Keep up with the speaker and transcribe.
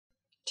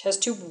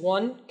Test tube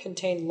 1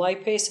 contained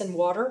lipase and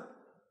water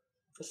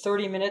for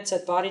 30 minutes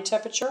at body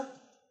temperature.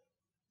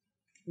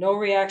 No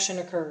reaction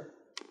occurred.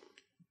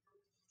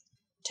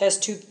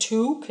 Test tube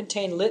 2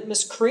 contained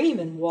litmus cream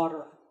and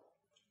water.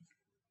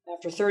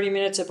 After 30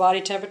 minutes at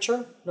body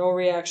temperature, no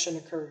reaction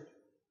occurred.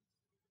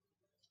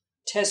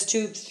 Test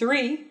tube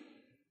 3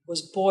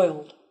 was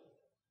boiled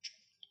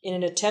in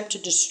an attempt to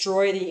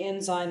destroy the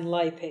enzyme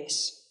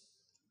lipase.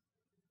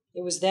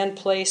 It was then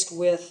placed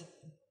with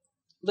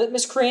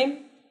litmus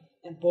cream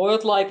and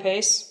boiled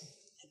lipase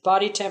at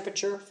body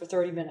temperature for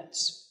 30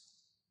 minutes.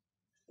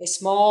 A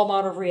small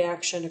amount of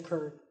reaction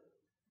occurred.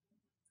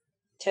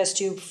 Test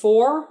tube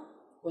 4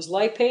 was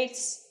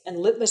lipase and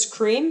litmus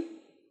cream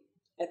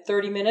at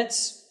 30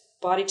 minutes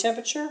body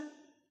temperature,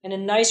 and a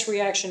nice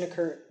reaction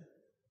occurred.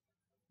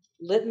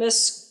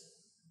 Litmus,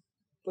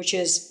 which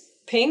is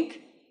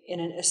pink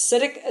in an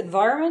acidic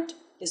environment,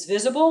 is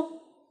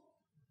visible,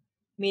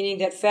 meaning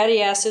that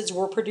fatty acids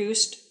were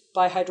produced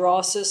by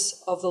hydrolysis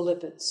of the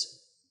lipids.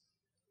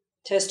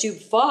 Test tube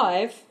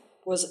 5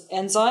 was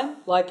enzyme,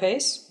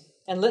 lipase,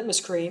 and litmus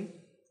cream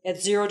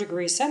at 0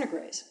 degrees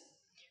centigrade.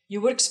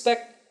 You would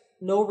expect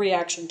no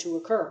reaction to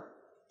occur.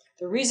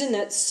 The reason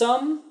that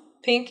some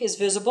pink is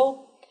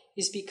visible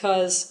is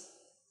because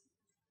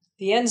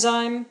the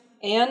enzyme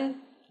and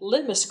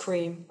litmus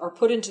cream are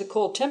put into the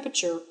cold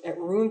temperature at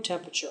room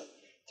temperature.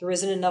 There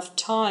isn't enough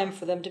time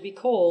for them to be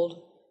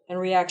cold, and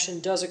reaction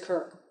does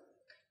occur,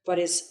 but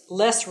it's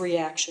less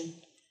reaction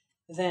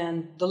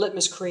than the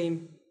litmus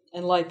cream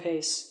and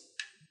lipase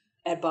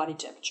at body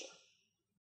temperature.